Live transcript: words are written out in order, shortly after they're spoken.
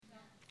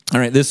All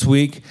right, this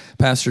week,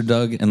 Pastor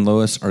Doug and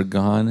Lois are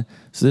gone.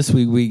 So this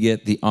week we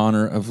get the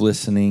honor of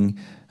listening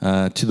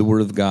to the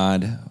Word of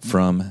God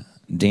from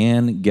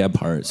Dan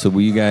Gebhardt. So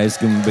will you guys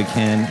give him a big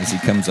hand as he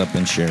comes up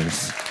and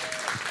shares?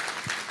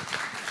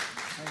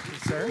 Thank you,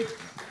 sir.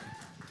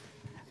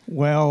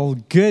 Well,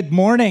 good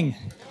morning.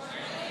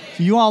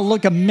 You all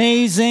look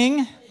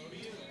amazing.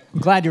 I'm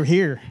glad you're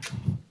here.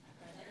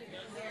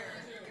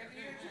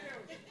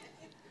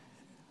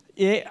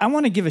 I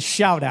want to give a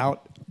shout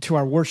out to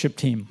our worship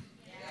team.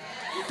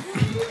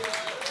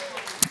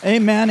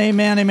 Amen,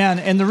 amen, amen.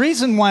 And the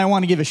reason why I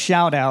want to give a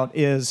shout out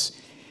is,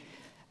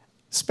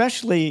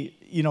 especially,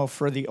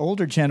 for the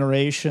older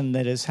generation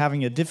that is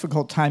having a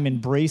difficult time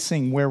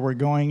embracing where we're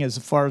going as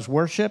far as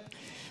worship,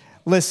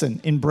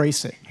 listen,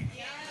 embrace it.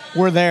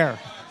 We're there.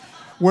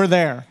 We're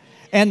there.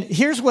 And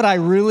here's what I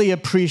really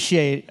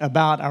appreciate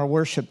about our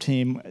worship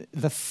team,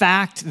 the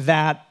fact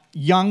that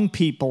young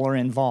people are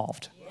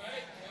involved.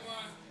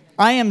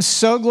 I am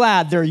so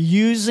glad they're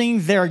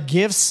using their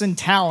gifts and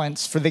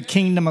talents for the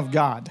kingdom of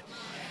God.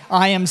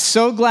 I am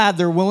so glad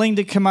they're willing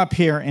to come up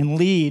here and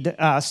lead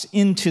us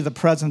into the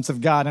presence of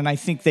God, and I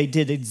think they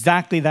did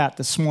exactly that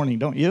this morning,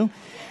 don't you?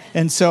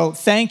 And so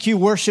thank you,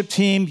 worship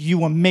team.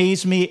 You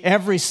amaze me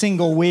every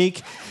single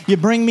week. You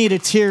bring me to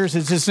tears.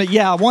 It's just,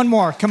 one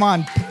more. Come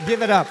on,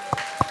 give it up.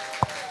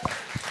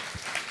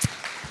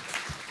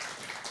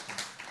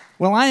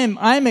 Well,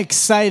 I'm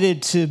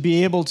excited to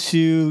be able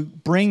to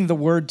bring the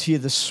word to you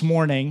this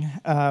morning.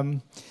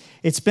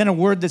 It's been a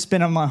word that's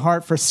been on my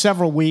heart for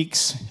several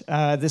weeks.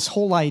 This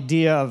whole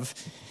idea of,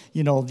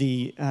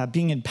 the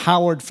being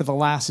empowered for the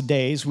last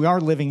days. We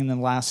are living in the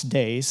last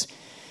days.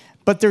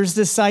 But there's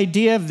this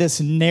idea of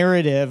this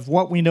narrative,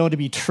 what we know to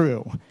be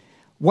true.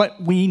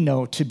 What we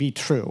know to be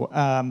true.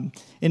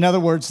 In other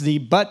words,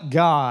 but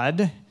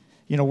God,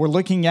 we're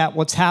looking at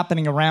what's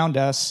happening around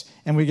us,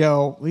 and we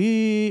go,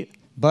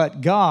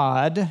 but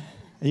God, are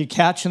you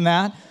catching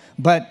that?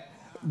 But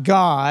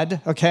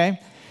God, okay?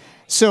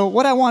 So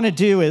what I want to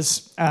do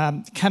is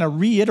kind of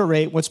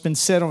reiterate what's been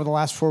said over the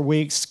last 4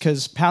 weeks,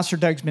 because Pastor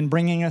Doug's been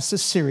bringing us a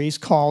series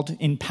called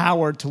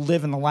Empowered to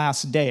Live in the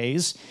Last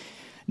Days,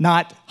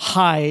 not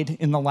hide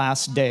in the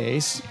last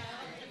days.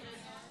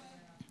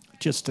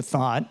 Just a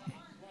thought.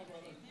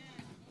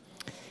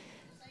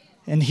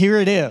 And here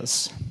it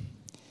is.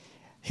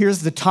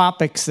 Here's the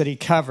topics that he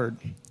covered.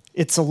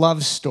 It's a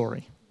love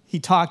story. He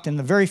talked in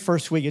the very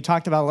first week, he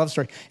talked about a love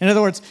story. In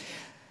other words,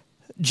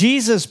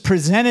 Jesus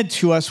presented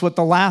to us what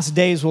the last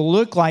days will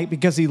look like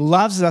because he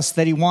loves us,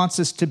 that he wants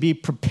us to be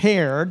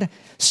prepared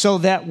so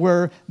that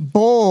we're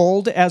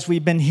bold, as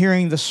we've been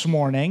hearing this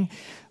morning,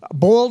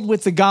 bold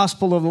with the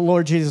gospel of the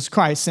Lord Jesus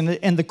Christ.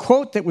 And the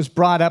quote that was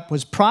brought up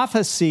was,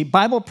 prophecy,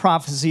 Bible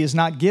prophecy is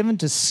not given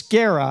to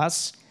scare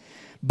us,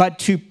 but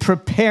to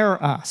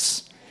prepare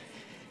us.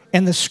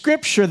 And the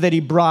scripture that he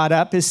brought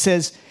up, it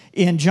says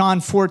in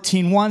John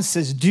 14:1,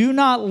 says, do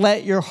not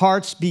let your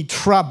hearts be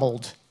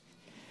troubled.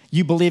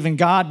 You believe in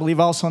God, believe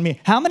also in me.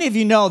 How many of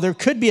you know there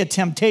could be a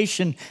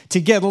temptation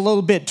to get a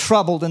little bit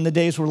troubled in the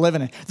days we're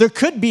living in? There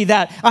could be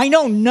that. I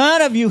know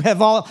none of you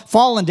have all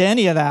fallen to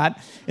any of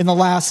that in the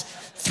last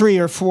 3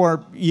 or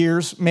 4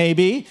 years,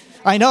 maybe.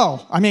 I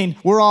know. I mean,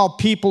 we're all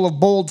people of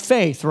bold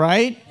faith,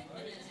 right?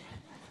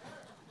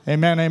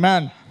 Amen,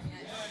 amen.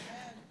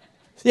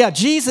 Yeah,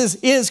 Jesus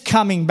is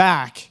coming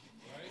back.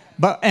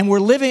 Are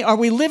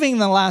we living in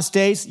the last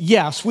days?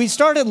 Yes. We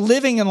started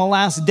living in the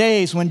last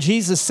days when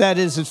Jesus said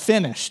it is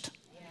finished.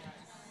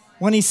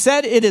 When he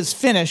said it is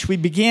finished, we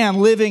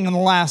began living in the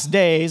last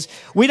days.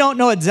 We don't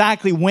know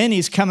exactly when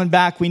he's coming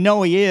back. We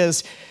know he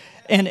is.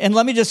 And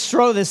let me just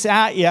throw this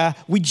at you.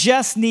 We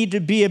just need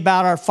to be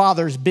about our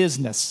Father's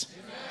business.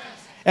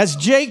 As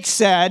Jake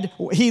said,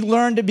 he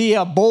learned to be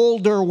a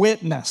bolder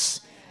witness.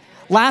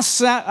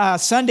 Last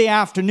Sunday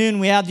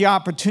afternoon, we had the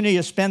opportunity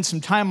to spend some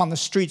time on the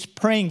streets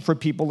praying for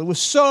people. It was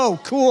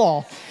so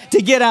cool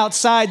to get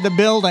outside the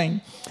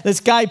building. This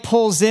guy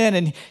pulls in,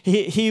 and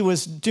he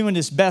was doing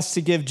his best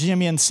to give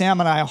Jimmy and Sam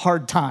and I a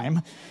hard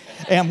time.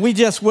 And we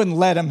just wouldn't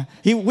let him.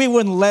 We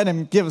wouldn't let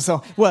him give us a...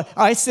 Well,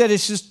 I said,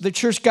 it's just the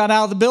church got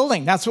out of the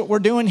building. That's what we're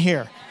doing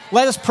here.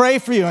 Let us pray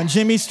for you. And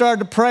Jimmy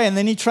started to pray, and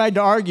then he tried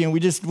to argue, and we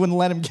just wouldn't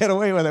let him get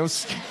away with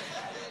it.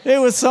 It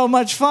was so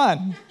much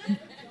fun.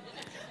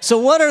 So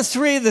what are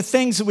 3 of the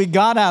things that we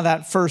got out of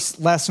that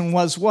first lesson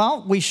was,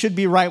 well, we should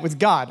be right with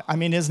God. I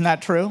mean, isn't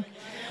that true?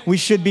 We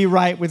should be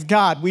right with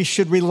God. We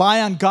should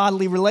rely on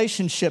godly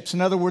relationships. In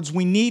other words,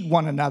 we need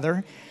one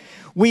another.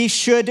 We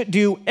should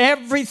do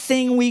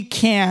everything we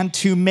can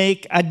to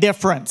make a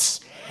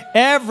difference.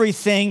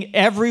 Everything,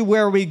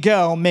 everywhere we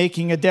go,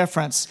 making a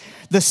difference.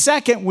 The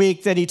second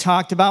week that he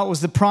talked about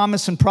was the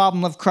promise and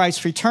problem of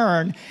Christ's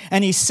return.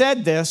 And he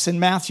said this in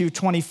Matthew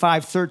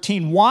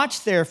 25:13,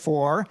 watch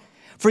therefore,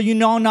 for you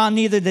know not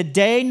neither the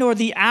day nor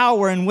the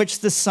hour in which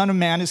the Son of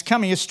Man is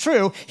coming. It's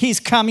true, he's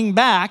coming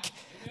back.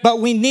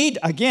 But we need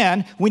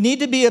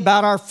to be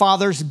about our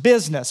Father's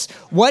business.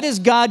 What is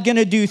God going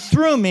to do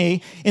through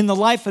me in the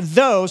life of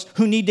those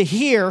who need to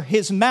hear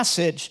his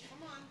message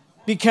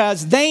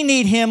because they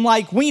need him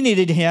like we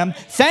needed him.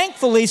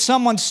 Thankfully,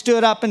 someone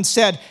stood up and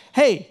said,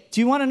 hey,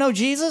 do you want to know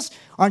Jesus?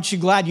 Aren't you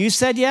glad you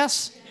said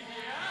yes?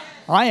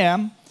 Yeah. I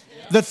am.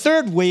 Yeah. The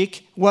third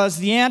week was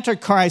the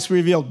Antichrist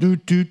revealed. Do,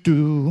 do,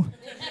 do.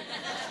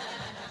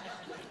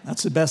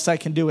 That's the best I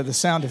can do with a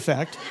sound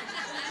effect.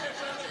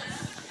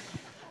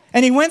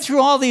 And he went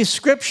through all these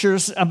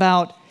scriptures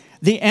about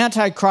the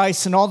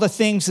Antichrist and all the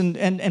things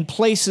and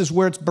places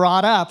where it's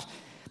brought up.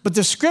 But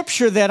the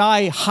scripture that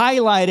I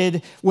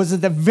highlighted was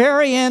at the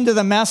very end of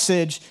the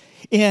message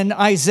in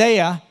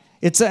Isaiah.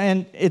 It's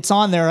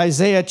on there,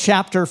 Isaiah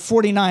chapter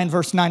 49,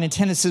 verse 9 and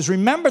 10. It says,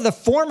 remember the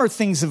former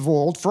things of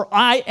old, for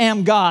I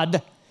am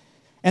God,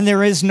 and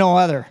there is no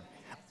other.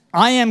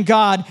 I am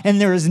God,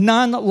 and there is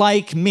none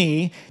like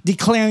me,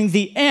 declaring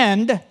the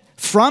end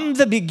from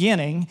the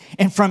beginning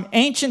and from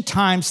ancient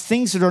times,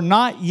 things that are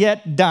not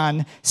yet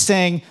done,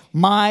 saying,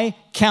 my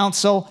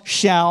counsel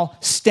shall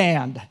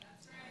stand.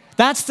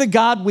 That's the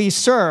God we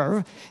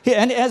serve.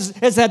 And as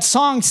that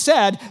song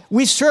said,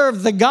 we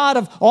serve the God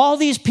of all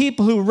these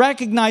people who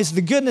recognize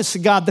the goodness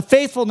of God, the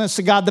faithfulness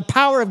of God, the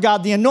power of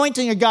God, the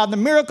anointing of God, the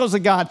miracles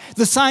of God,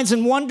 the signs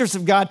and wonders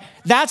of God.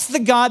 That's the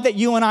God that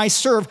you and I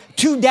serve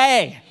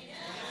today.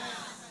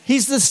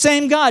 He's the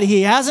same God.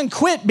 He hasn't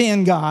quit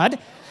being God.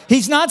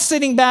 He's not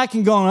sitting back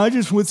and going, I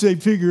just wish they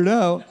figured it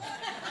out.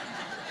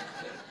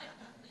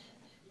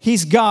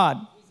 He's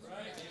God.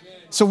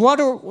 So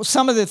what are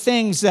some of the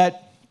things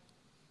that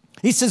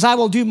he says, I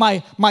will do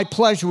my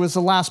pleasure was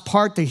the last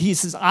part that he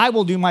says, I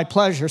will do my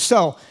pleasure.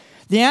 So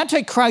the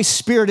Antichrist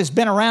spirit has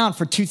been around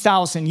for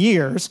 2,000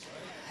 years.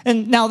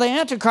 And now the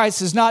Antichrist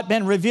has not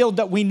been revealed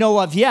that we know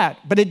of yet,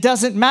 but it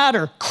doesn't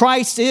matter.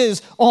 Christ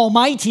is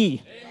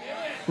almighty,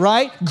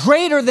 right?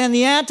 Greater than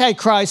the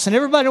Antichrist. And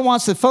everybody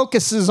wants to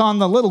focus on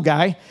the little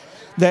guy,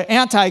 the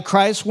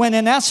Antichrist, when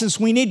in essence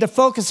we need to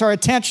focus our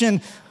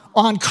attention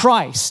on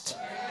Christ.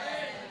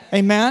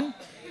 Amen?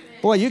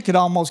 Boy, you could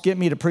almost get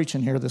me to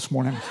preaching here this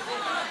morning.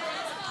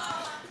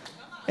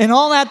 And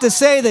all that to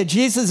say that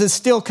Jesus is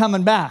still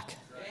coming back.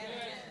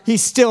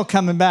 He's still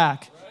coming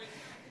back.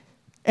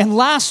 And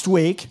last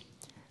week,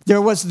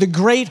 there was the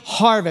great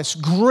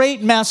harvest,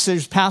 great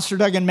message Pastor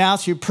Doug and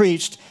Matthew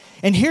preached.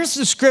 And here's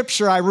the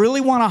scripture I really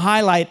want to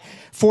highlight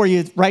for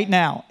you right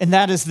now. And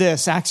that is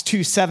this, Acts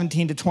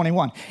 2:17 to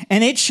 21.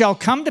 And it shall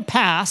come to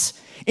pass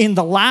in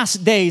the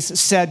last days,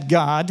 said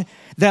God,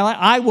 that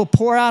I will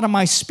pour out of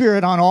my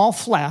spirit on all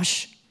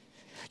flesh.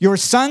 Your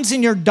sons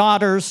and your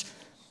daughters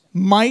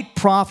might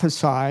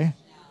prophesy,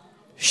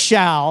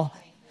 shall,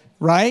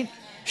 right?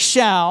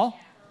 Shall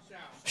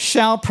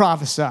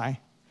prophesy.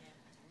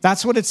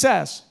 That's what it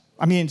says.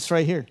 I mean, it's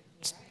right here.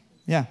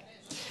 Yeah.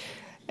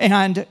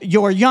 And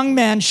your young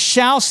men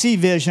shall see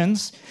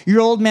visions.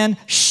 Your old men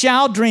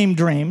shall dream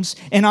dreams.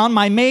 And on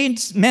my men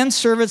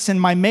servants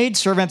and my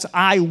maidservants,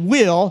 I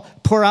will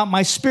pour out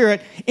my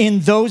spirit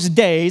in those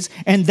days,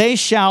 and they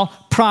shall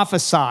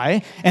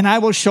prophesy. And I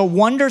will show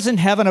wonders in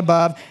heaven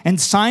above and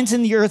signs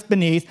in the earth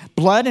beneath,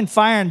 blood and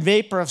fire and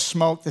vapor of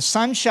smoke. The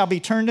sun shall be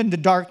turned into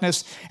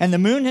darkness and the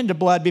moon into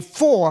blood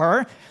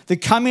before the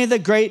coming of the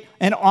great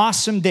and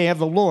awesome day of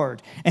the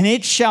Lord. And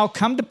it shall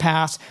come to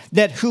pass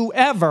that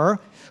whoever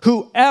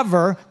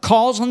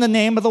calls on the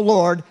name of the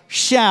Lord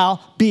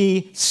shall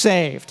be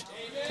saved.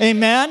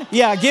 Amen?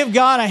 Yeah, give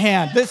God a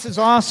hand. This is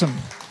awesome.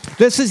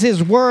 This is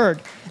his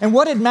word. And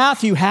what did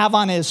Matthew have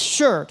on his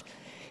shirt?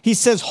 He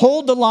says,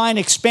 hold the line,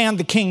 expand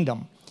the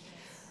kingdom.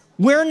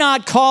 We're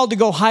not called to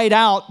go hide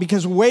out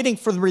because we're waiting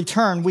for the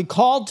return. We're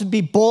called to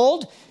be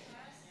bold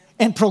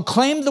and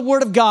proclaim the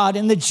word of God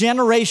in the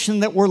generation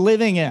that we're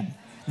living in.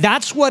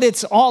 That's what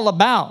it's all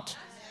about.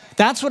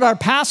 That's what our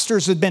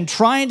pastors have been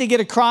trying to get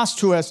across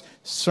to us,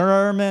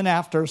 sermon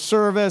after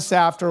service,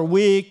 after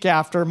week,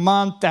 after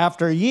month,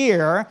 after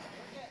year.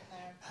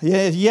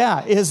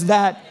 Yeah, is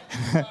that,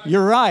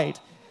 you're right,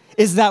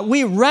 is that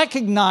we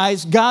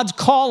recognize God's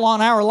call on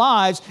our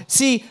lives.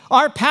 See,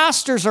 our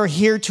pastors are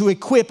here to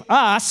equip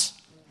us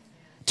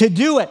to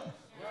do it.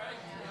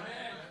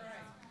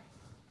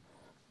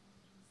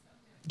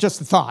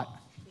 Just a thought.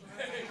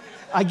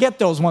 I get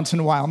those once in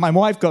a while. My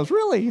wife goes,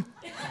 really?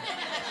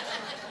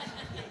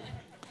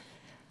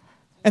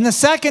 And the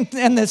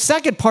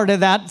second part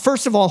of that,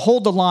 first of all,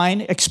 hold the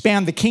line,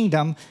 expand the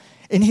kingdom.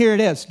 And here it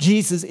is.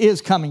 Jesus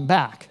is coming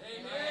back.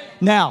 Amen.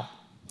 Now,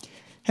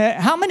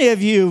 how many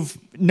of you have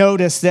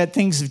noticed that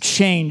things have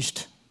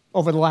changed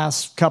over the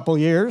last couple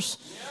years?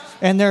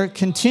 Yeah. And they're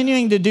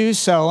continuing to do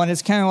so. And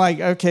it's kind of like,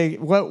 okay,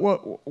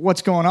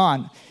 what's going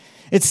on?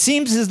 It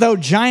seems as though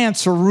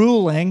giants are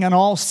ruling on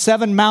all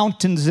 7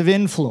 mountains of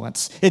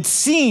influence. It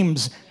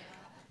seems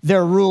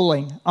they're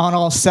ruling on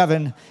all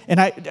 7.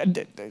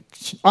 And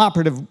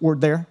operative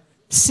word there,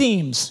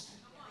 seems.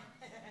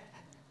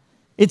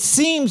 It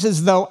seems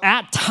as though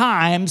at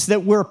times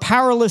that we're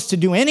powerless to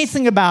do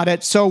anything about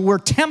it, so we're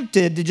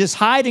tempted to just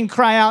hide and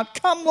cry out,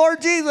 come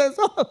Lord Jesus.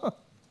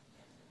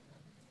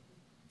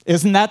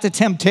 Isn't that the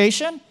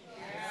temptation?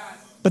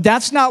 Yes. But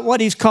that's not what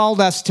he's called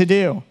us to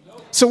do.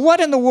 So what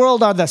in the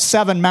world are the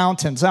 7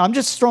 mountains? I'm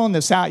just throwing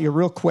this at you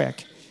real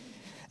quick.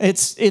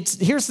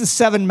 Here's the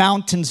 7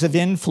 mountains of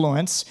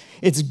influence.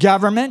 It's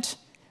government,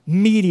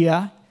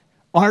 media,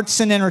 arts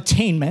and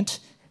entertainment,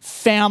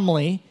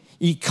 family,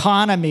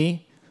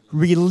 economy,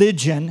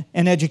 religion,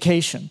 and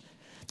education.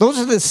 Those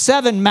are the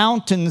 7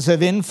 mountains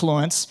of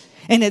influence.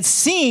 And it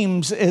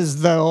seems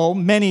as though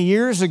many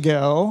years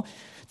ago,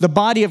 the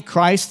body of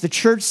Christ, the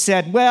church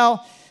said,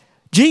 well,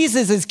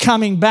 Jesus is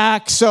coming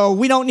back, so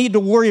we don't need to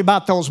worry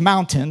about those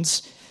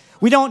mountains.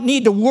 We don't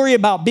need to worry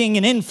about being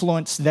an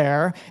influence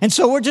there. And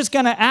so we're just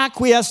going to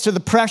acquiesce to the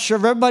pressure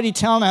of everybody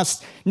telling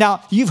us.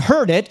 Now, you've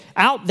heard it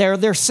out there.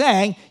 They're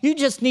saying, you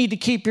just need to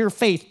keep your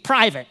faith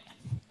private.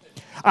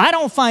 I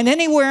don't find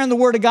anywhere in the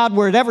Word of God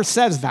where it ever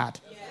says that.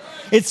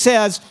 It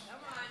says,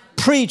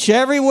 preach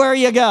everywhere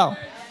you go.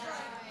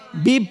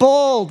 Be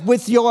bold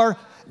with your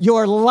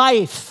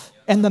life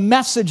and the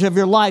message of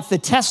your life, the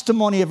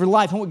testimony of your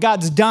life, and what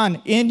God's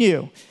done in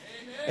you.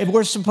 And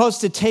we're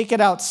supposed to take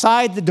it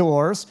outside the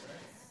doors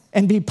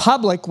and be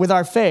public with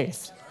our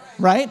faith,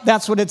 right?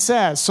 That's what it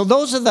says. So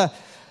those are the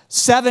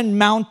 7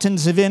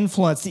 mountains of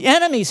influence.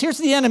 Here's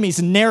the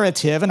enemy's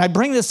narrative, and I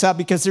bring this up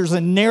because there's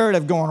a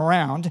narrative going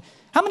around.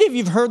 How many of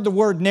you have heard the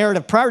word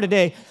narrative prior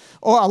today,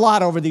 or a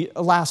lot over the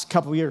last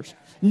couple of years?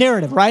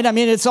 Narrative, right? I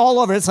mean, it's all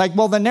over. It's like,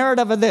 well, the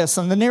narrative of this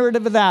and the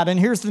narrative of that, and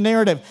here's the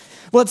narrative.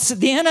 Well, it's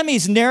the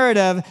enemy's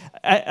narrative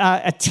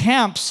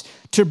attempts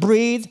to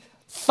breathe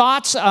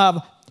thoughts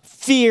of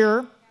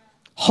fear,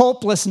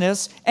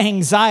 hopelessness,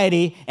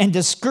 anxiety, and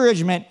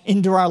discouragement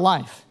into our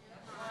life.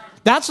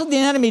 That's what the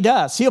enemy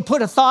does. He'll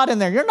put a thought in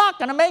there. You're not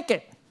going to make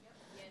it.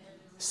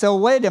 So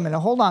wait a minute,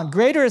 hold on.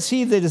 Greater is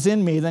he that is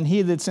in me than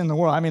he that's in the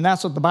world. I mean,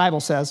 that's what the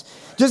Bible says.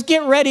 Just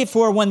get ready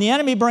for when the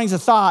enemy brings a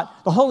thought,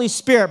 the Holy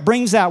Spirit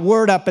brings that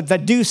word up at the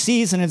due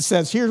season and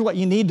says, here's what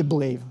you need to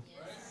believe.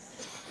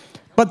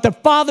 But the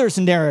Father's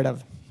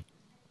narrative,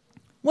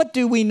 what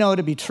do we know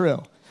to be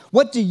true?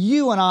 What do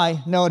you and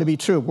I know to be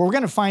true? Well, we're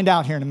going to find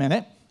out here in a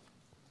minute.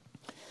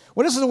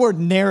 What does the word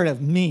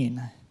narrative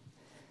mean?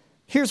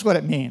 Here's what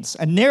it means.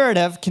 A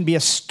narrative can be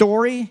a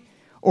story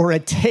or a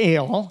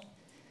tale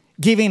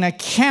giving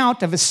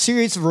account of a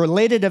series of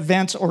related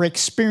events or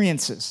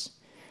experiences.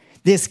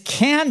 This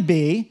can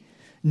be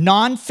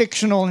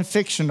non-fictional and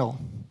fictional,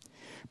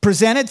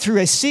 presented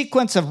through a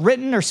sequence of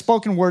written or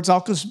spoken words,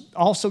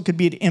 also could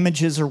be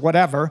images or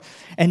whatever.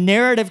 A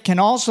narrative can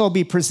also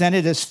be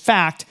presented as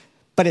fact,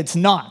 but it's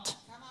not,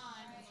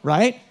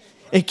 right?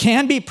 It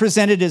can be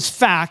presented as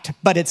fact,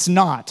 but it's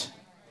not.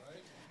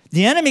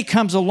 The enemy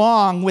comes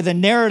along with a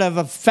narrative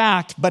of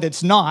fact, but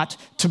it's not,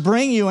 to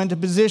bring you into a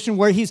position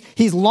where he's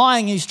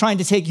lying and he's trying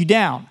to take you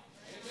down.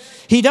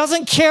 He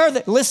doesn't care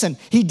that,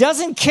 he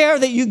doesn't care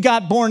that you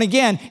got born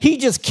again. He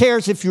just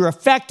cares if you're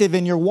effective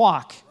in your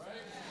walk.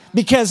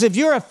 Because if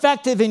you're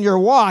effective in your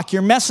walk,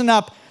 you're messing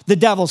up the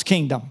devil's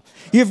kingdom.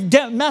 You're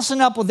messing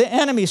up what the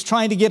enemy's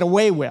trying to get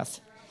away with.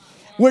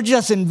 We're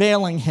just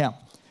unveiling him.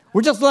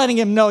 We're just letting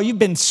him know you've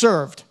been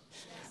served.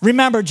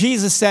 Remember,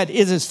 Jesus said,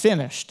 it is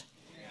finished.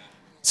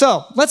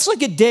 So let's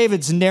look at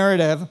David's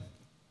narrative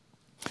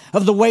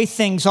of the way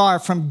things are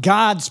from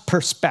God's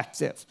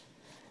perspective.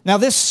 Now,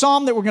 this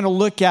psalm that we're going to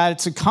look at,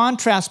 it's a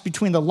contrast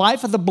between the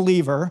life of the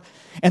believer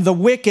and the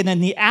wicked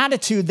and the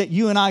attitude that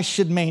you and I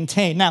should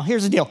maintain. Now,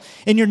 here's the deal.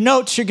 In your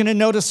notes, you're going to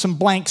notice some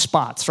blank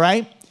spots,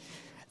 right?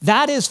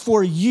 That is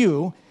for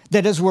you,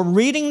 that as we're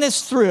reading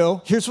this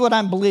through, here's what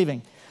I'm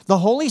believing. The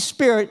Holy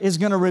Spirit is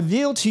going to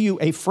reveal to you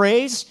a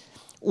phrase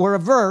or a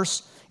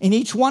verse. In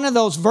each one of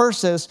those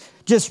verses,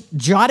 just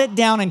jot it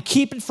down and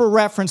keep it for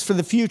reference for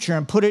the future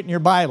and put it in your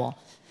Bible.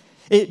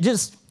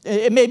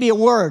 It may be a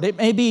word. It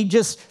may be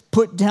just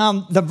put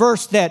down the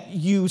verse that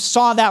you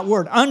saw that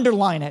word,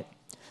 underline it,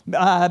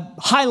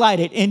 highlight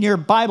it in your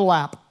Bible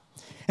app.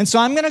 And so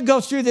I'm going to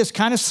go through this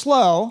kind of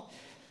slow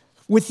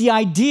with the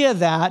idea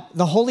that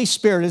the Holy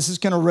Spirit is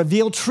going to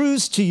reveal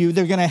truths to you.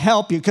 They're going to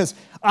help you, because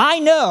I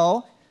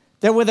know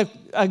that with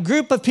a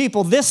group of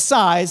people this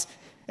size,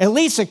 at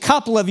least a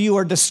couple of you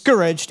are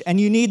discouraged, and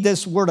you need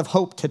this word of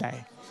hope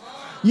today.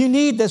 You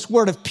need this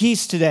word of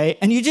peace today,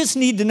 and you just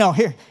need to know,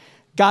 here,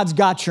 God's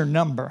got your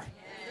number.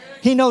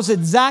 He knows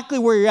exactly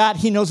where you're at.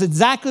 He knows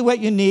exactly what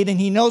you need, and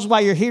he knows why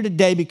you're here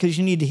today, because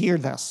you need to hear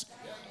this.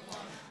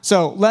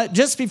 So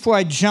just before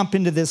I jump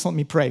into this, let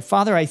me pray.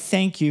 Father, I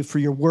thank you for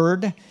your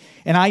word,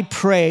 and I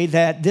pray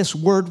that this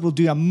word will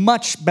do a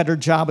much better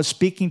job of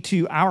speaking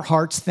to our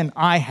hearts than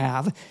I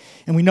have,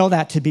 and we know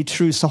that to be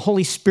true. So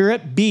Holy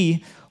Spirit,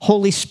 be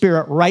Holy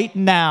Spirit right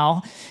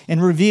now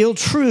and reveal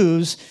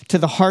truths to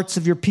the hearts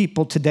of your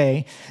people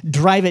today.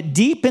 Drive it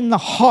deep in the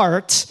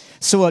heart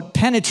so it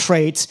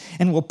penetrates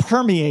and will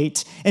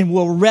permeate and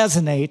will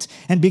resonate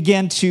and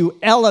begin to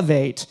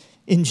elevate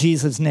in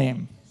Jesus'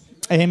 name.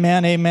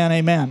 Amen, amen,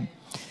 amen.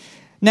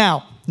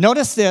 Now,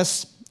 notice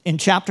this in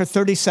chapter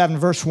 37,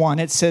 verse 1.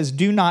 It says,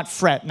 do not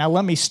fret. Now,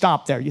 let me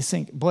stop there. You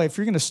think, boy, if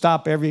you're going to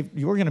stop you're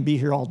going to be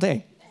here all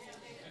day.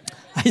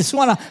 I just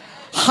want to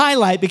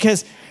highlight,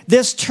 because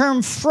this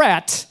term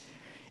fret,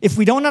 if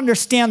we don't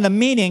understand the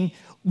meaning,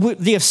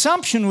 the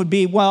assumption would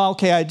be, well,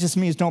 okay, it just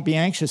means don't be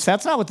anxious.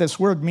 That's not what this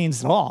word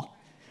means at all.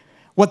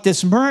 What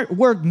this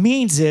word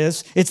means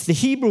is, it's the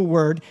Hebrew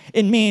word.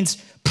 It means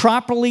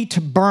properly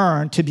to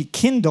burn, to be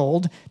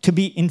kindled, to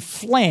be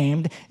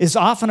inflamed, is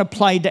often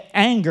applied to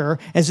anger,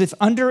 as if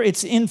under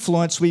its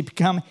influence we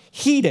become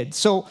heated.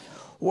 So,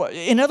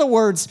 in other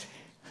words,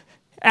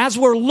 as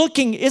we're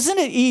looking, isn't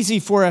it easy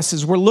for us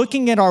as we're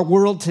looking at our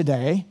world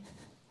today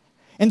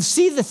and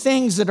see the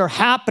things that are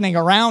happening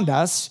around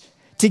us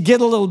to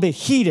get a little bit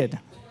heated?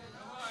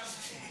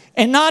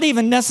 And not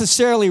even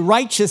necessarily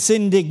righteous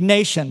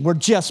indignation. We're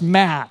just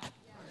mad.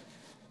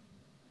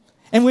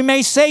 And we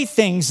may say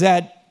things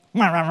that,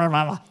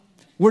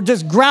 we're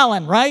just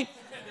growling, right?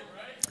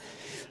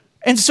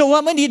 And so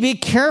what we need to be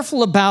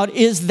careful about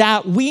is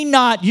that we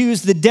not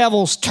use the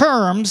devil's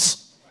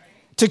terms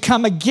to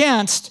come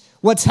against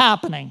what's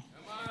happening.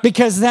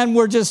 Because then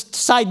we're just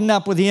siding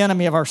up with the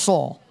enemy of our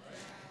soul.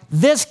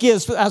 This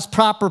gives us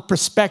proper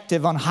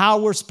perspective on how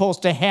we're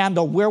supposed to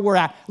handle where we're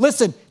at.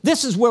 Listen,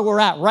 this is where we're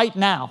at right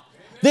now.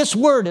 This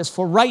word is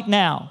for right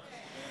now.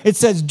 It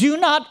says, do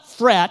not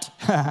fret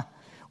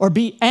or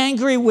be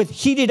angry with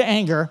heated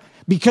anger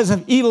because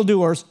of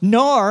evildoers,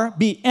 nor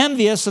be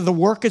envious of the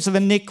workers of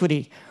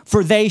iniquity,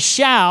 for they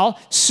shall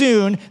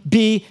soon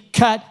be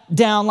cut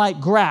down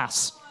like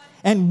grass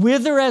and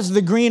wither as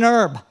the green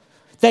herb.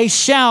 They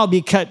shall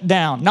be cut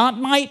down. Not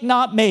might,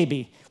 not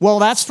maybe. Well,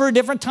 that's for a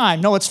different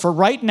time. No, it's for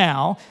right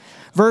now.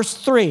 Verse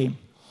 3,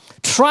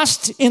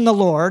 trust in the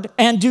Lord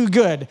and do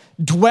good.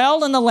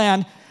 Dwell in the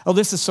land. Oh,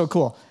 this is so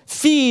cool.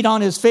 Feed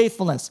on his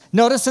faithfulness.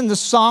 Notice in the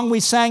song we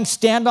sang,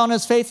 stand on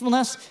his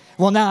faithfulness.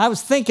 Well, now I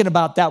was thinking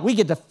about that. We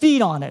get to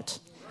feed on it.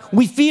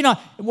 We feed on.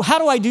 How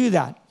do I do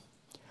that?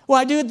 Well,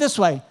 I do it this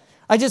way.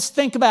 I just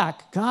think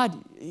back.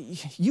 God,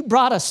 you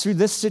brought us through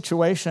this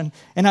situation,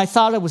 and I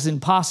thought it was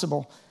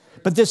impossible.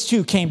 But this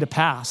too came to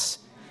pass.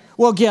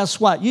 Well, guess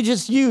what? You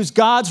just use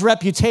God's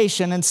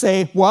reputation and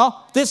say,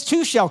 well, this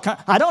too shall come.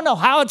 I don't know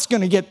how it's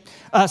going to get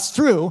us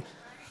through,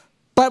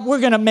 but we're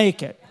going to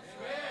make it,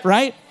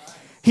 right?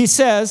 He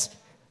says,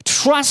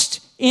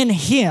 trust in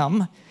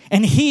him,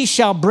 and he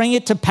shall bring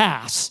it to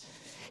pass.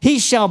 He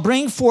shall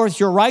bring forth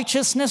your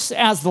righteousness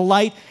as the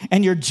light,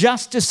 and your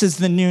justice as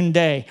the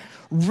noonday.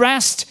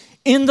 Rest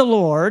in the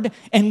Lord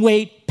and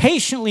wait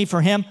patiently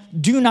for him.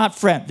 Do not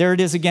fret. There it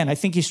is again. I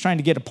think he's trying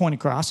to get a point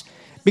across.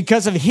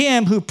 Because of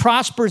him who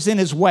prospers in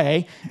his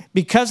way,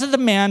 because of the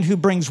man who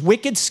brings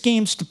wicked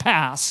schemes to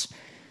pass,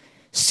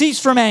 cease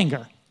from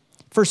anger.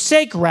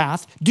 Forsake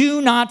wrath. Do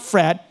not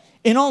fret.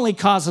 It only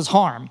causes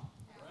harm.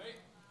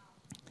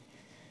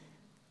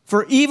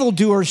 For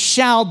evildoers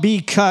shall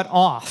be cut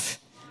off.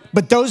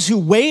 But those who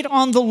wait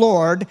on the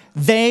Lord,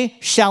 they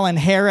shall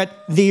inherit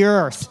the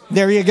earth.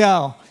 There you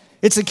go.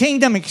 It's a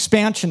kingdom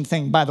expansion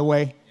thing, by the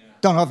way.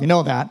 Don't know if you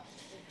know that.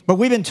 But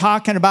we've been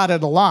talking about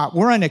it a lot.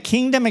 We're in a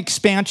kingdom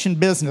expansion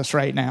business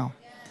right now.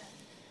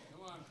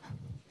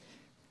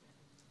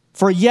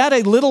 For yet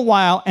a little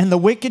while, and the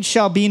wicked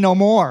shall be no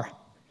more.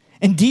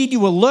 Indeed, you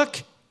will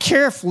look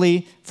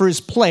carefully for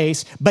his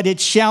place, but it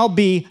shall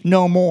be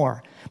no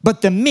more.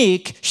 But the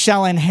meek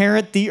shall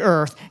inherit the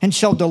earth, and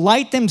shall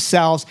delight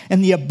themselves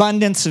in the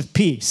abundance of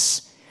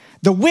peace.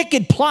 The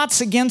wicked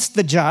plots against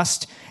the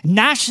just,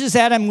 gnashes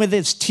at him with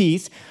his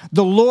teeth.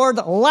 The Lord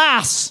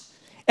laughs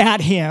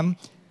at him,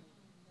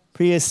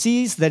 for he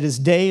sees that his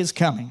day is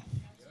coming.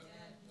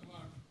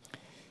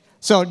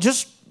 So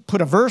just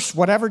put a verse,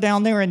 whatever,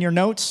 down there in your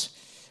notes.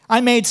 I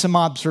made some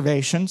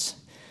observations.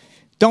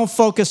 Don't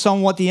focus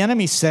on what the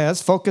enemy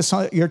says. Focus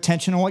on your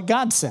attention on what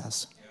God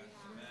says.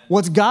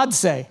 What's God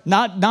say?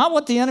 Not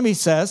what the enemy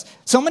says.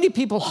 So many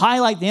people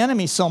highlight the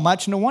enemy so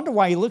much, and no wonder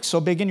why he looks so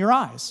big in your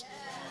eyes.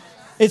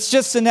 It's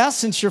just, in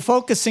essence, you're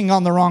focusing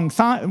on the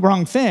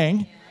wrong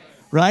thing,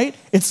 right?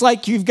 It's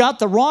like you've got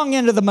the wrong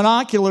end of the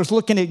binoculars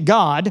looking at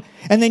God,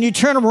 and then you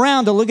turn them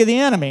around to look at the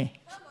enemy.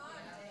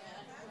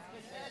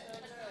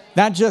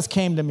 That just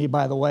came to me,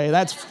 by the way.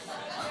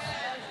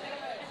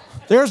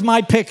 There's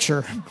my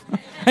picture,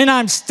 and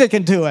I'm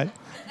sticking to it.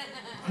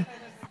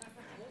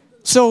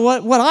 So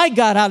what I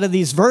got out of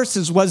these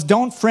verses was,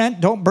 don't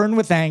fret, don't burn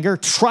with anger,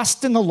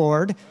 trust in the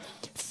Lord,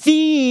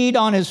 feed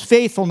on his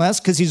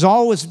faithfulness because he's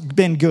always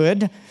been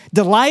good,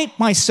 delight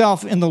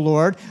myself in the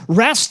Lord,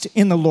 rest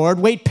in the Lord,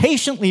 wait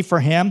patiently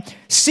for him,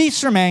 cease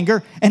from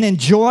anger, and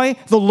enjoy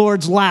the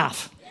Lord's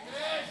laugh.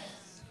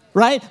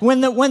 Right?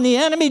 When the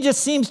enemy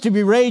just seems to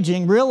be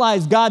raging,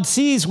 realize God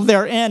sees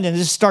their end and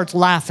just starts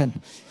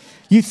laughing.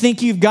 You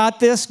think you've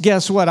got this?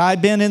 Guess what?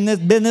 I've been in this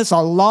business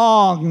a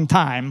long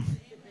time.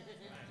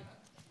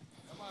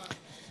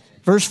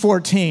 Verse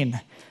 14,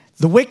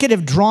 the wicked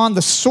have drawn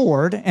the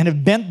sword and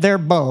have bent their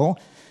bow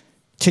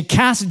to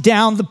cast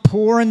down the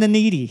poor and the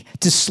needy,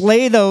 to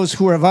slay those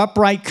who are of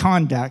upright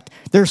conduct.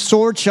 Their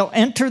sword shall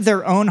enter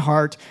their own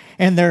heart,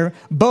 and their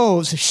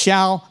bows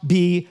shall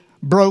be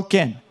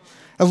broken.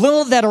 A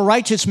little that a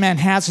righteous man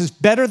has is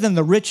better than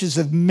the riches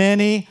of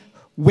many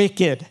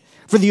wicked.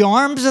 For the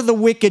arms of the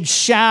wicked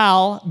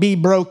shall be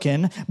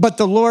broken, but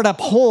the Lord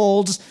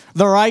upholds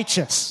the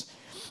righteous.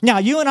 Now,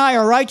 you and I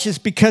are righteous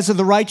because of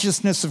the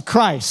righteousness of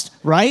Christ,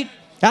 right?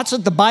 That's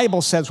what the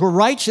Bible says. We're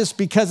righteous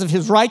because of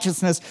his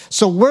righteousness,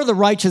 so we're the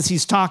righteous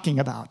he's talking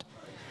about.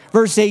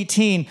 Verse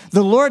 18,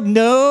 the Lord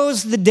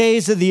knows the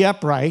days of the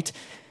upright,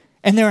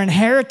 and their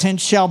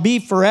inheritance shall be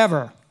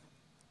forever.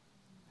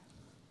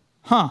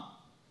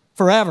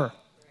 Forever.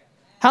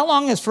 How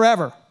long is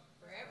forever?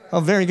 Oh,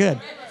 very good.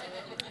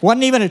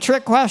 Wasn't even a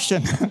trick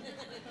question.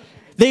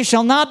 They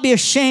shall not be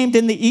ashamed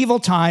in the evil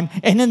time,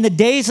 and in the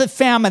days of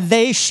famine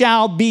they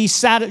shall be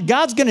satisfied.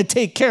 God's going to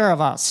take care of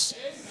us.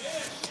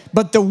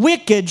 But the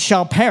wicked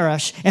shall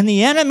perish, and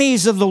the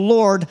enemies of the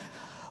Lord,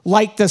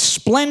 like the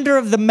splendor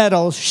of the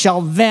meadows, shall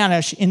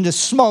vanish. Into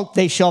smoke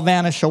they shall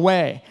vanish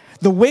away.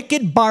 The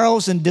wicked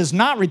borrows and does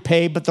not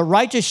repay, but the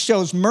righteous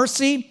shows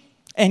mercy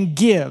and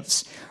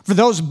gives. For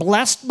those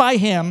blessed by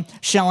him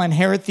shall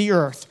inherit the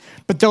earth,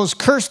 but those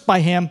cursed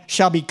by him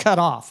shall be cut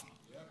off.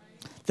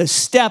 The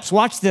steps,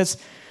 watch this,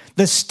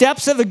 the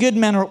steps of a good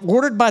man are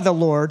ordered by the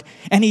Lord,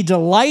 and he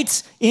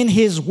delights in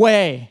his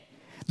way.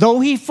 Though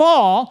he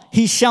fall,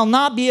 he shall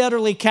not be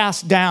utterly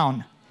cast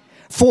down.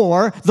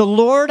 For the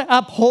Lord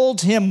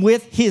upholds him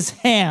with his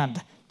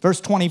hand.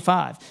 Verse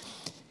 25.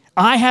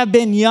 I have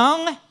been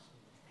young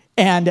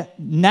and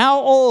now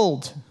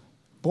old.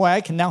 Boy,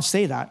 I can now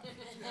say that.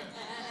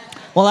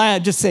 Well, I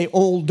just say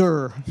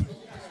older.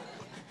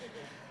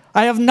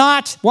 I have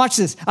not, watch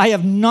this, I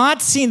have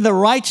not seen the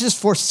righteous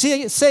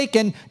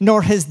forsaken,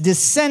 nor his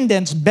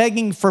descendants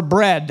begging for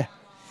bread.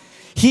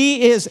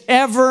 He is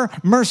ever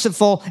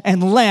merciful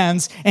and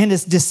lends, and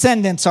his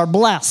descendants are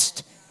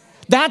blessed.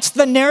 That's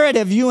the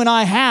narrative you and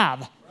I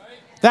have.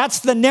 That's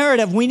the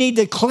narrative we need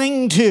to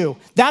cling to.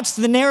 That's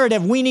the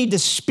narrative we need to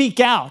speak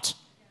out.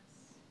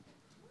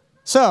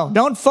 So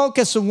don't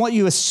focus on what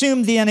you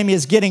assume the enemy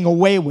is getting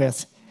away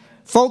with.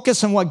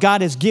 Focus on what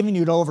God has given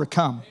you to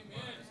overcome.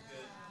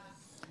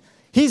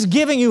 He's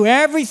giving you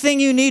everything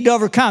you need to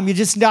overcome. You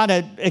just got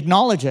to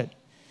acknowledge it.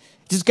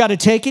 You just got to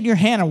take it in your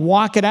hand and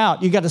walk it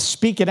out. You got to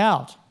speak it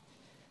out.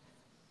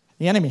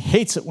 The enemy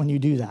hates it when you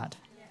do that.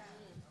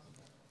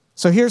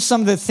 So here's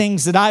some of the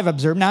things that I've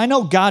observed. Now, I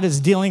know God is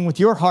dealing with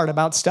your heart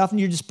about stuff, and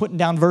you're just putting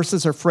down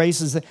verses or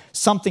phrases that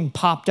something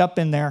popped up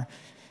in there.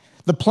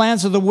 The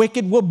plans of the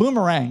wicked will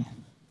boomerang.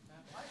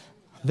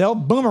 They'll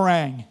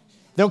boomerang.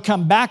 They'll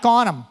come back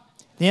on them.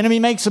 The enemy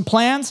makes the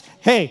plans.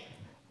 Hey,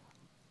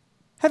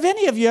 have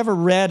any of you ever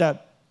read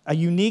a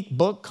unique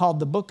book called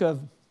the Book of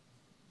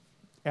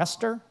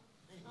Esther?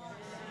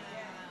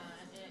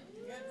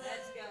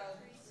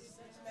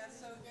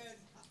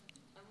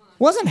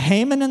 Wasn't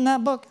Haman in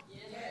that book?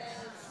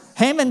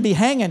 Haman be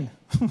hanging.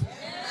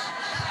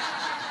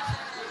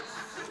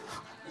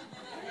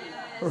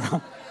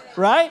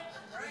 Right?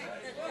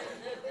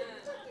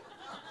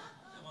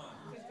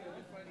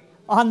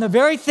 On the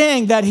very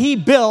thing that he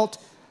built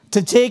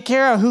to take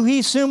care of who he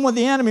assumed what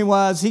the enemy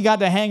was, he got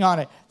to hang on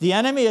it. The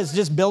enemy is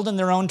just building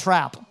their own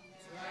trap.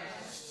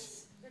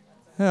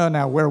 Oh,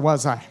 now, where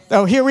was I?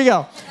 Oh, here we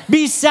go.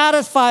 Be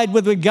satisfied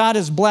with what God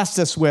has blessed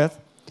us with.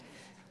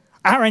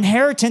 Our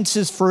inheritance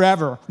is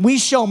forever. We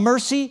show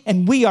mercy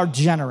and we are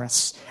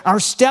generous. Our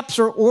steps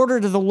are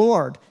ordered to the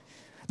Lord.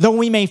 Though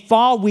we may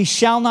fall, we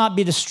shall not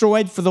be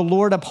destroyed, for the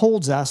Lord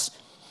upholds us.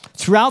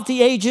 Throughout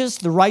the ages,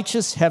 the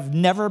righteous have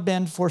never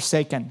been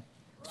forsaken.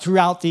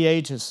 Throughout the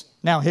ages.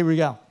 Now, here we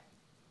go.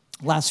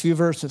 Last few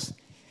verses.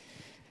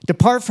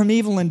 Depart from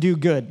evil and do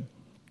good,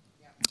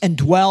 and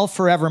dwell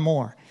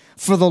forevermore.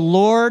 For the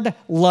Lord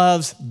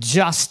loves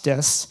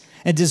justice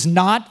and does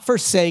not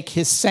forsake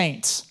his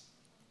saints.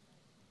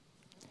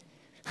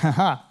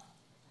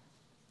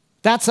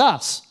 That's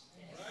us.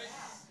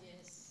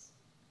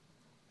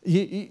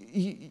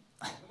 You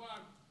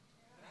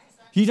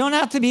don't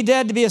have to be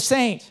dead to be a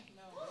saint.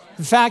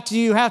 In fact,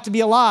 you have to be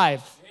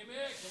alive.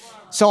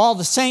 So all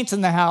the saints in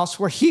the house,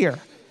 we're here,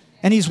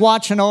 and he's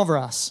watching over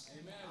us.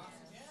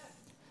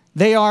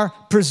 They are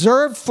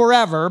preserved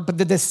forever, but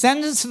the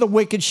descendants of the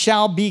wicked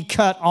shall be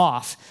cut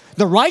off.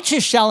 The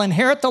righteous shall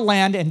inherit the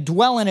land and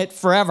dwell in it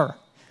forever.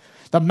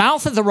 The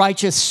mouth of the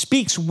righteous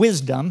speaks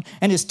wisdom,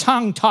 and his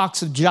tongue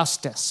talks of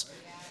justice.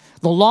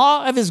 The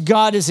law of his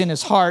God is in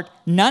his heart.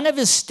 None of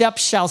his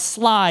steps shall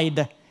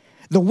slide.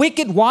 The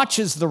wicked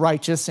watches the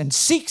righteous and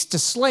seeks to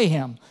slay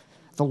him.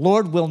 The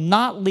Lord will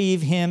not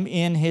leave him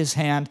in his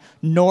hand,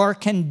 nor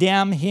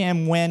condemn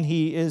him when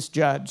he is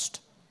judged.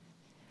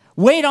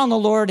 Wait on the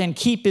Lord and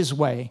keep his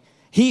way.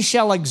 He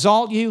shall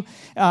exalt you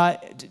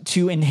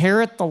to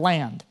inherit the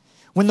land.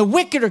 When the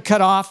wicked are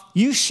cut off,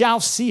 you shall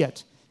see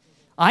it.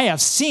 I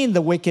have seen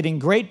the wicked in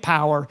great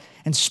power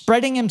and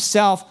spreading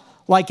himself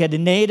like a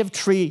native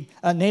tree.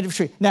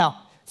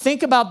 Now,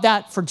 think about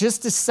that for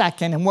just a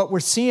second and what we're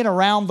seeing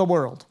around the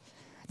world.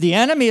 The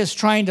enemy is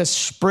trying to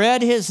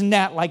spread his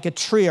net like a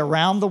tree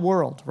around the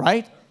world,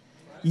 right?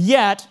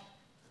 Yet,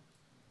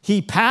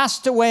 he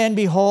passed away, and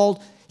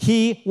behold,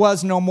 he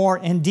was no more.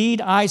 Indeed,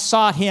 I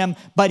sought him,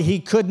 but he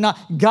could not.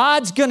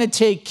 God's going to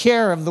take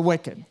care of the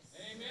wicked.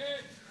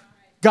 Amen.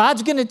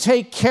 God's going to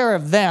take care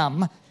of them.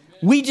 Amen.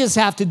 We just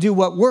have to do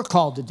what we're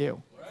called to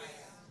do.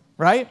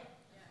 Right?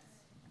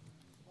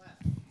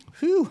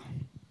 Whew.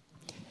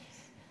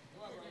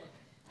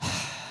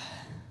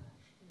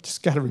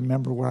 just got to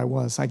remember where I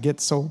was. I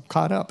get so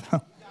caught up.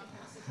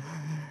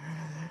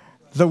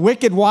 The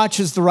wicked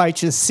watches the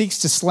righteous, seeks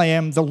to slay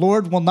him. The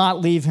Lord will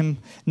not leave him.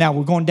 Now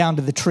we're going down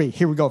to the tree.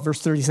 Here we go,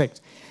 verse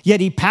 36.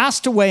 Yet he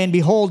passed away, and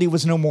behold, he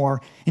was no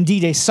more.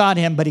 Indeed, they sought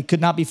him, but he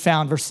could not be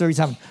found. Verse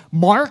 37.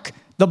 Mark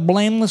the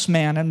blameless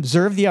man and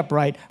observe the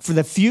upright, for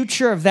the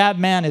future of that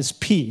man is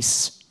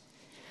peace.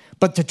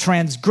 But the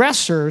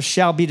transgressors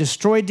shall be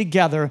destroyed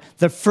together.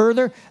 The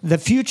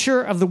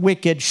future of the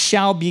wicked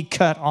shall be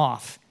cut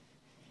off.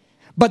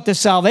 But the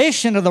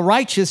salvation of the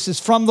righteous is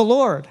from the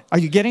Lord. Are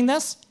you getting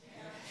this?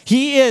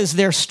 He is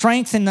their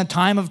strength in the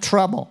time of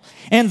trouble.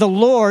 And the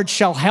Lord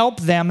shall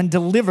help them and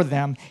deliver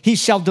them. He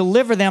shall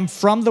deliver them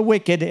from the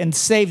wicked and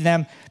save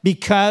them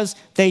because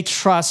they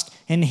trust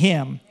in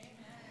him.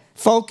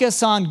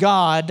 Focus on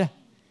God,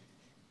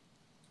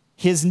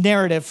 his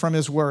narrative from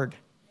his word.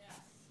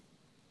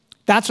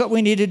 That's what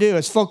we need to do,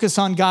 is focus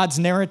on God's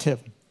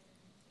narrative.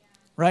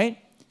 Right?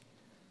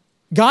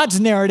 God's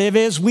narrative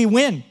is we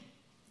win.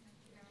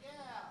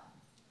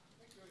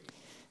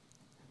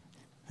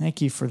 Thank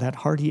you for that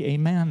hearty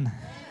amen.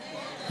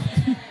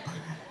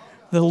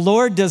 The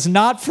Lord does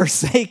not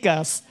forsake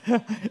us.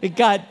 It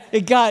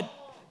got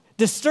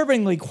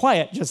disturbingly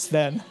quiet just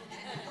then.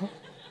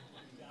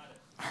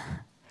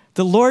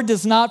 The Lord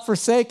does not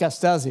forsake us,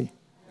 does he?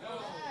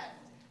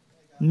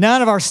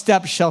 None of our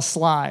steps shall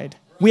slide.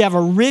 We have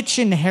a rich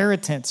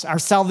inheritance. Our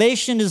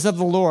salvation is of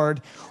the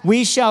Lord.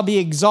 We shall be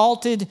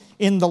exalted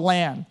in the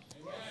land.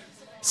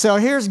 So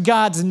here's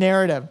God's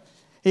narrative.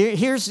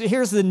 Here's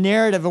the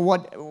narrative of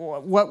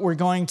what we're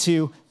going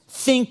to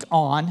think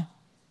on.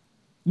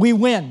 We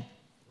win.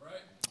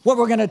 What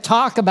we're going to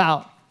talk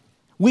about,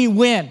 we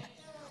win.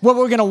 What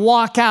we're going to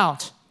walk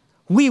out,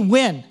 we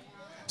win.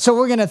 So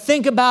we're going to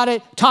think about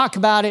it, talk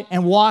about it,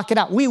 and walk it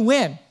out. We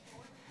win.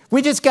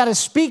 We just got to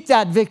speak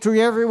that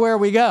victory everywhere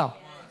we go.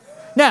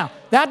 Now,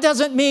 that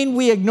doesn't mean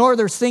we ignore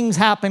there's things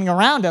happening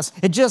around us.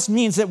 It just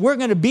means that we're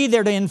going to be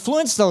there to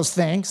influence those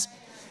things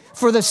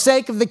for the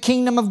sake of the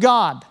kingdom of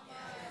God.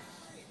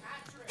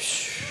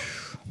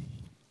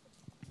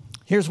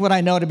 Here's what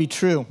I know to be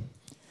true.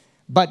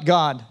 But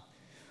God.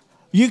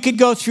 You could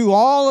go through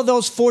all of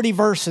those 40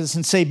 verses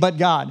and say, but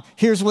God.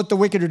 Here's what the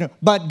wicked are doing.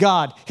 But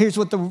God. Here's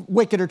what the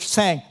wicked are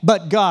saying.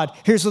 But God.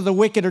 Here's what the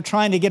wicked are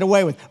trying to get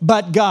away with.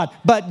 But God.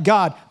 But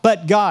God.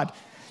 But God.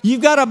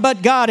 You've got a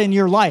but God in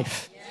your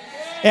life.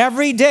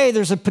 Every day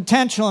there's a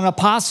potential and a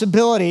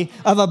possibility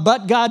of a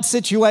but God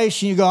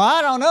situation. You go,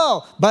 I don't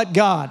know, but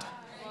God.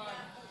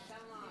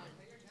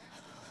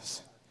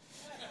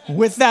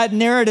 With that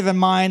narrative in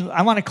mind,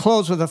 I want to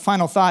close with a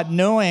final thought,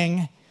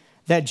 knowing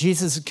that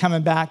Jesus is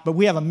coming back, but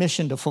we have a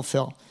mission to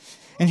fulfill.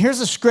 And here's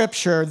a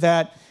scripture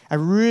that I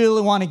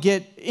really want to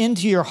get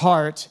into your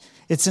heart.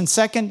 It's in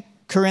 2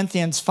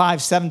 Corinthians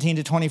 5:17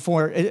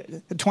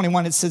 to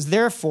 21. It says,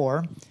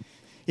 therefore,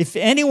 if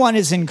anyone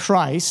is in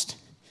Christ,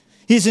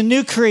 he's a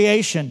new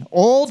creation.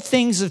 Old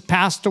things have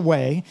passed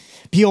away.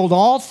 Behold,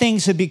 all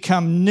things have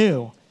become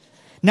new.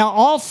 Now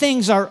all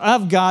things are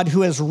of God,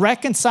 who has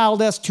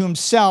reconciled us to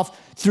himself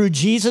through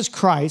Jesus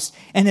Christ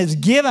and has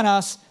given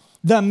us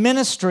the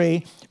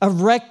ministry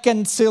of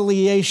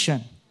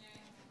reconciliation.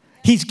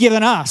 He's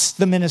given us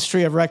the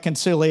ministry of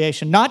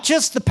reconciliation, not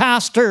just the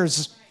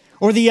pastors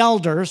or the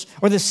elders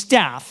or the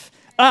staff.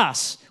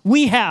 Us,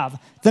 we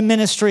have the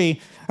ministry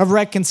of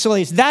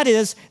reconciliation. That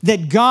is,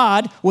 that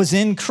God was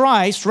in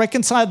Christ,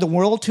 reconciled the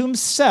world to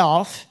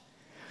himself,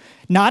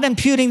 not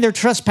imputing their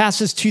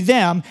trespasses to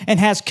them, and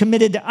has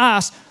committed to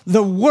us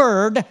the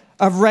word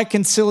of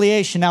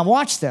reconciliation. Now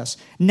watch this.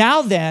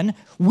 Now then,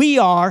 we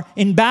are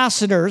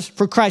ambassadors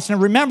for Christ. Now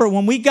remember,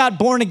 when we got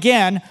born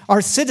again,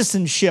 our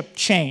citizenship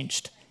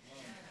changed.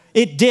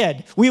 It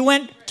did. We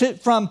went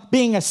from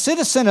being a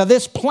citizen of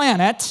this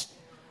planet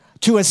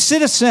to a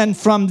citizen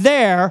from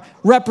there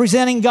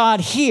representing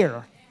God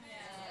here.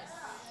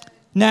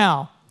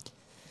 Now,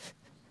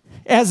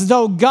 as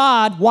though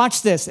God,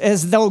 watch this,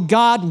 as though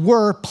God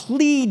were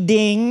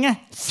pleading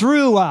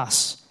through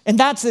us. And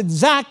that's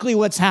exactly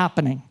what's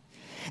happening.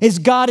 Is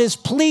God is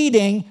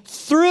pleading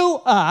through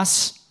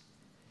us.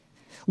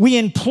 We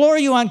implore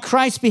you on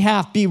Christ's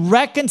behalf, be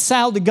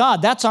reconciled to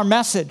God. That's our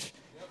message.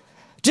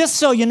 Just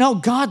so you know,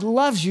 God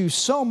loves you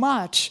so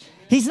much.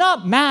 He's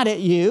not mad at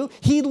you.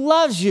 He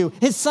loves you.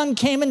 His son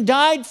came and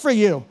died for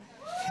you.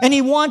 And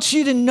he wants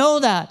you to know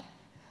that.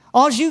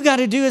 All you got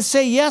to do is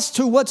say yes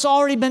to what's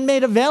already been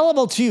made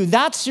available to you.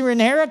 That's your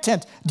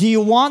inheritance. Do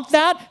you want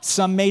that?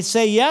 Some may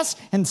say yes,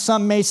 and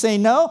some may say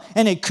no.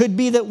 And it could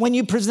be that when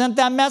you present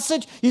that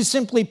message, you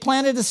simply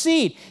planted a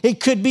seed. It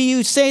could be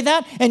you say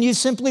that, and you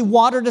simply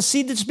watered a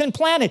seed that's been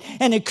planted.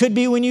 And it could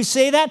be when you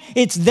say that,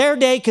 it's their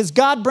day because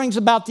God brings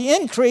about the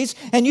increase,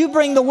 and you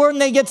bring the word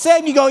and they get saved,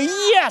 and you go,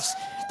 yes!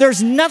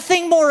 There's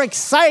nothing more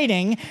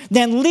exciting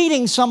than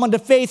leading someone to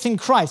faith in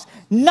Christ.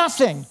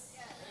 Nothing.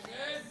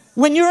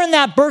 When you're in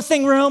that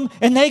birthing room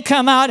and they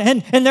come out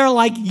and they're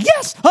like,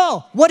 yes,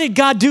 oh, what did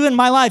God do in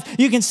my life?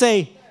 You can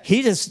say,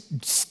 he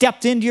just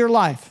stepped into your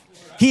life.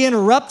 He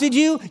interrupted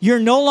you. You're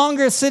no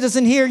longer a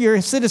citizen here. You're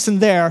a citizen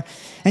there.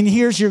 And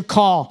here's your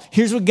call.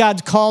 Here's what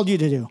God's called you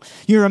to do.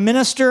 You're a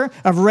minister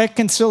of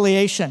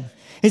reconciliation.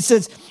 It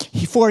says,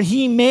 for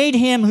he made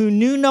him who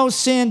knew no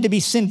sin to be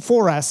sin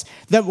for us,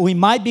 that we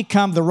might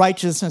become the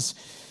righteousness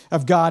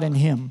of God in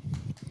him.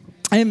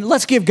 And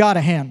let's give God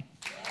a hand.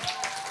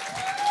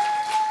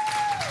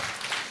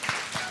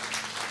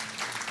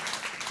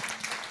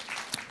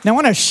 Now, I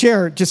want to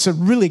share just a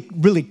really,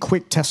 really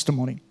quick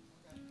testimony.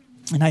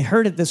 And I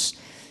heard it this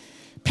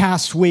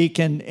past week,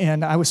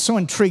 and I was so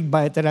intrigued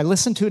by it that I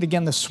listened to it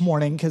again this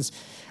morning because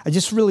I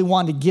just really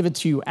wanted to give it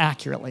to you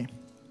accurately.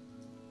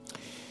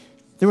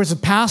 There was a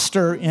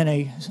pastor in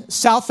a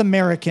South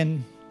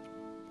American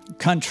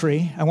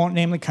country. I won't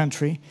name the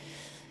country.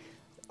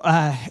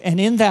 And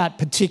in that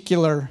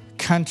particular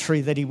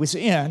country that he was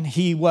in,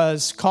 he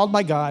was called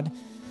by God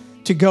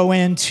to go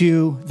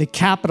into the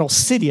capital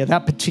city of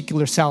that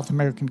particular South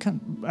American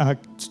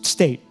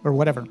state or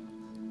whatever.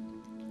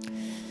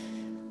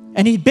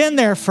 And he'd been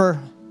there for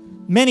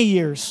many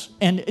years,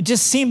 and it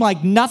just seemed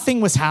like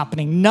nothing was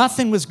happening,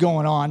 nothing was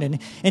going on, and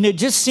it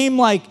just seemed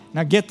like,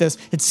 now get this,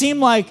 it seemed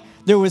like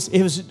there was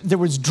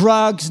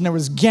drugs and there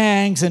was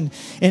gangs,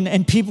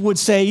 and people would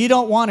say, you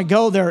don't want to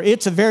go there,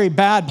 it's a very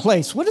bad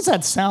place. What does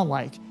that sound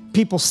like?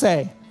 People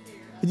say.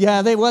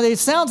 Yeah, it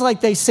sounds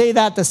like they say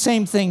that the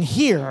same thing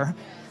here.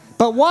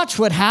 But watch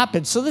what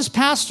happened. So this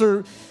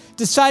pastor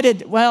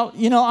decided, well,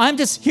 I'm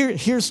just,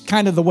 here's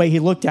kind of the way he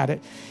looked at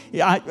it.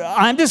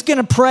 I'm just going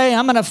to pray,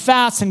 I'm going to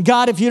fast, and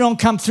God, if you don't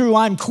come through,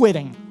 I'm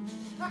quitting.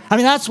 I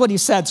mean, that's what he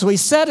said. So he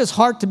set his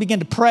heart to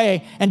begin to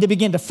pray and to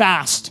begin to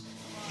fast.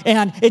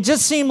 And it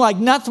just seemed like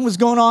nothing was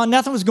going on.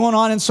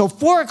 And so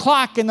 4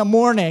 o'clock in the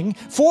morning,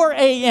 4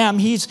 a.m.,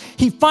 he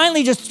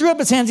finally just threw up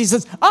his hands. He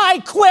says, I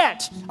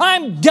quit.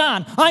 I'm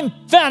done. I'm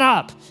fed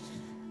up.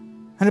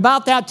 And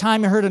about that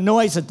time, he heard a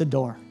noise at the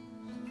door.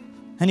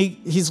 And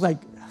he's like,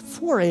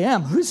 4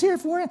 a.m., who's here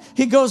at 4 a.m.?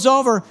 He goes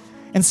over,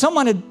 and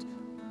someone had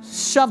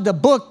shoved a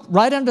book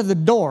right under the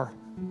door.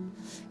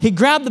 He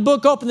grabbed the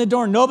book, opened the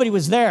door, and nobody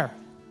was there.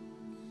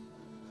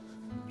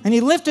 And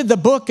he lifted the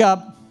book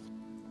up.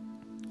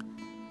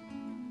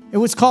 It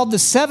was called The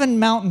Seven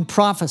Mountain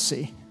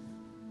Prophecy.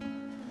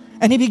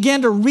 And he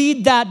began to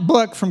read that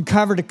book from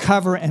cover to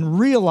cover and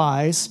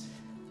realize,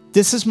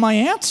 this is my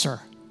answer.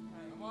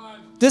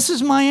 This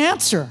is my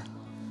answer.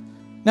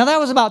 Now, that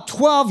was about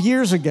 12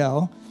 years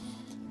ago,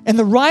 and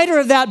the writer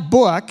of that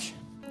book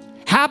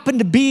happened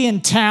to be in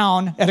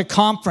town at a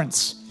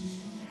conference.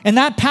 And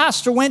that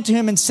pastor went to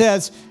him and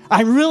says,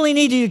 I really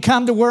need you to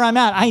come to where I'm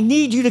at. I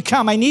need you to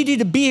come. I need you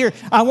to be here.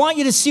 I want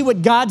you to see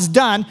what God's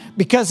done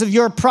because of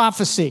your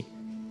prophecy.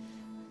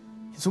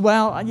 He said,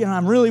 well,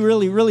 I'm really,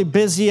 really, really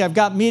busy. I've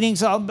got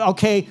meetings.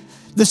 Okay,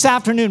 this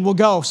afternoon we'll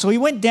go. So he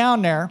went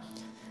down there,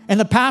 and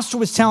the pastor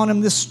was telling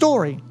him this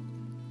story.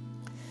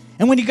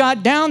 And when he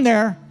got down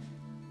there,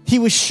 he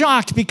was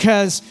shocked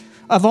because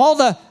of all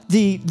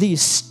the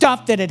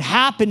stuff that had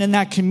happened in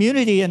that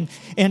community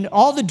and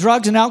all the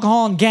drugs and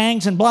alcohol and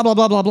gangs and blah, blah,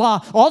 blah, blah,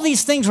 blah. All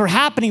these things were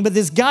happening, but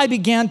this guy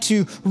began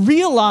to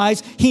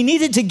realize he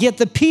needed to get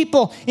the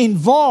people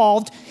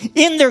involved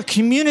in their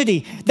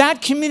community.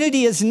 That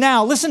community is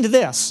now, listen to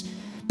this,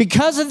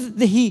 because of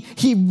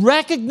he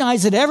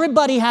recognized that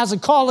everybody has a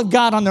call of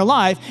God on their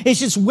life. It's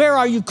just, where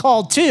are you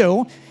called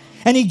to?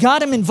 And he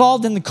got him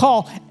involved in the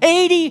call.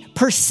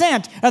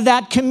 80% of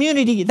that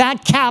community,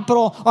 that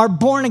capital, are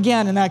born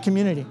again in that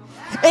community.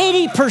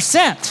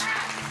 80%.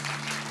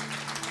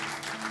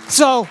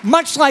 So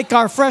much like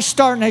our Fresh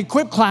Start and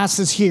Equip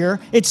classes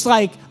here, it's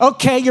like,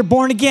 okay, you're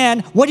born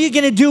again. What are you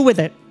going to do with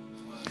it?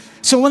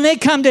 So when they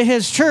come to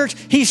his church,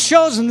 he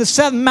shows them the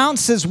 7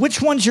 mountains, says, which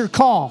one's your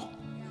call?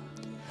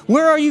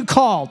 Where are you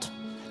called?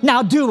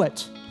 Now do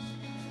it.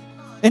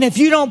 And if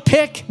you don't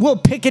pick, we'll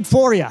pick it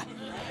for you.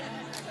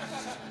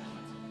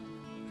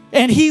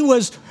 And he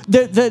was,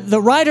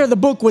 the writer of the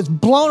book was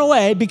blown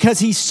away because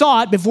he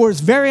saw it before his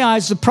very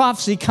eyes, the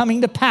prophecy coming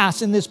to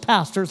pass in this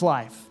pastor's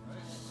life.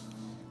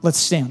 Let's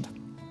stand.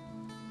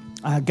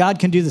 God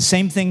can do the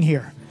same thing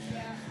here.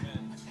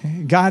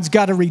 God's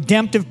got a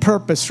redemptive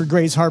purpose for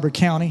Grays Harbor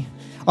County.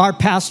 Our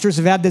pastors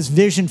have had this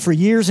vision for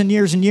years and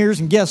years and years,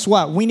 and guess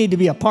what? We need to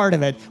be a part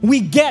of it. We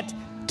get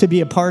to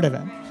be a part of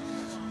it.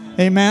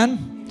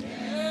 Amen?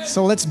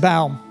 So let's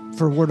bow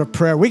for a word of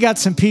prayer. We got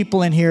some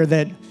people in here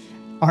that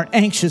are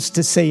anxious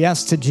to say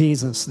yes to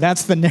Jesus.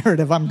 That's the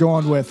narrative I'm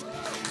going with.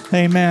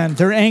 Amen.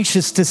 They're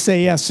anxious to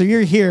say yes. So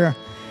you're here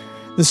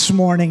this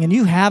morning and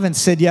you haven't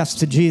said yes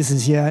to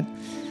Jesus yet.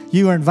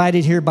 You are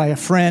invited here by a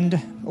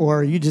friend,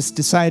 or you just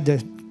decide to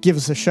give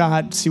us a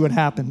shot, see what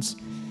happens.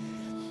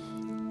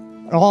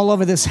 All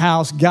over this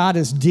house, God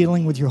is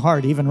dealing with your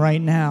heart even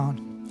right now.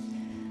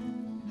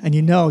 And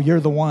you know you're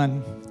the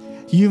one.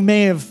 You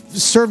may have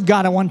served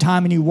God at one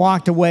time and you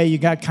walked away. You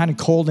got kind of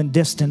cold and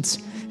distant,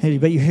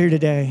 but you're here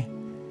today.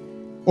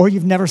 Or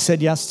you've never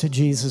said yes to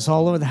Jesus,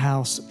 all over the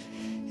house.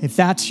 If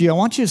that's you, I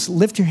want you to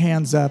lift your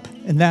hands up.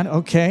 And that,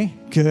 okay,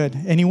 good.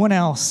 Anyone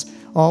else?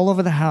 All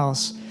over the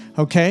house.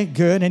 Okay,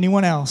 good.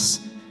 Anyone else?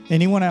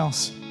 Anyone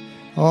else?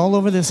 all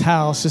over this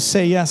house. Just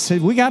say yes.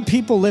 We got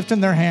people lifting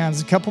their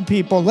hands, a couple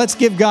people. Let's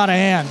give God a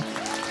hand.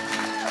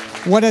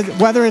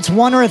 Whether it's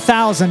 1 or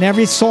 1,000,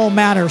 every soul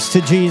matters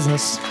to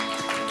Jesus.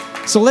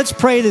 So let's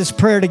pray this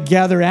prayer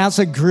together as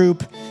a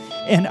group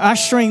and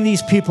ushering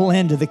these people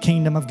into the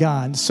kingdom of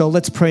God. So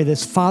let's pray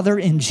this. Father,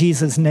 in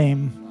Jesus'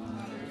 name,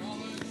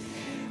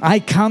 I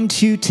come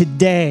to you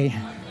today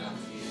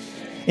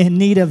in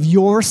need of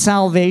your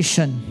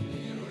salvation.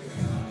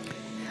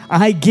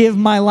 I give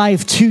my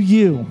life to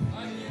you.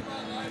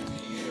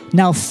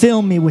 Now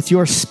fill me with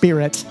your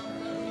Spirit.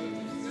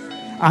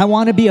 I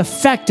want to be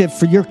effective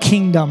for your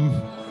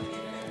kingdom.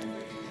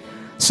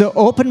 So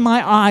open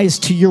my eyes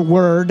to your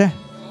word.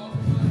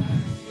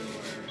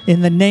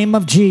 In the name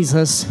of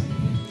Jesus,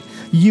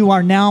 you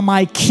are now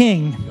my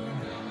King,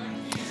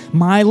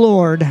 my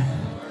Lord,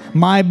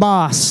 my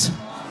boss,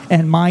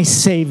 and my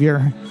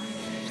Savior.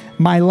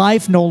 My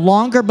life no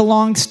longer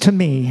belongs to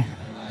me.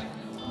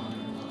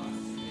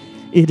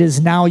 It is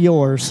now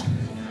yours.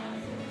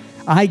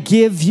 I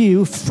give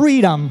you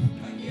freedom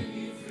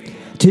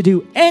to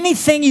do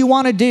anything you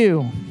want to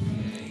do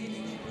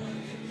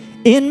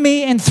in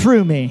me and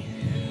through me.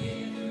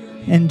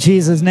 In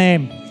Jesus'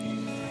 name,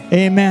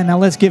 amen. Now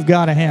let's give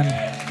God a hand.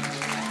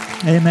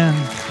 Amen.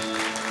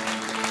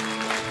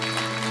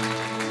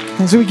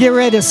 As we get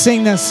ready to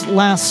sing this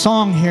last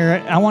song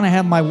here, I want to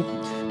have my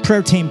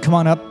prayer team come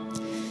on up.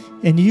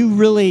 And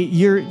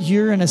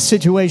you're in a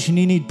situation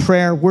you need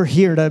prayer. We're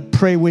here to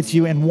pray with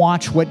you and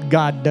watch what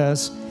God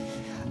does.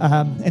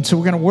 And so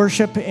we're going to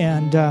worship,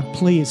 and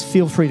please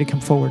feel free to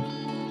come forward.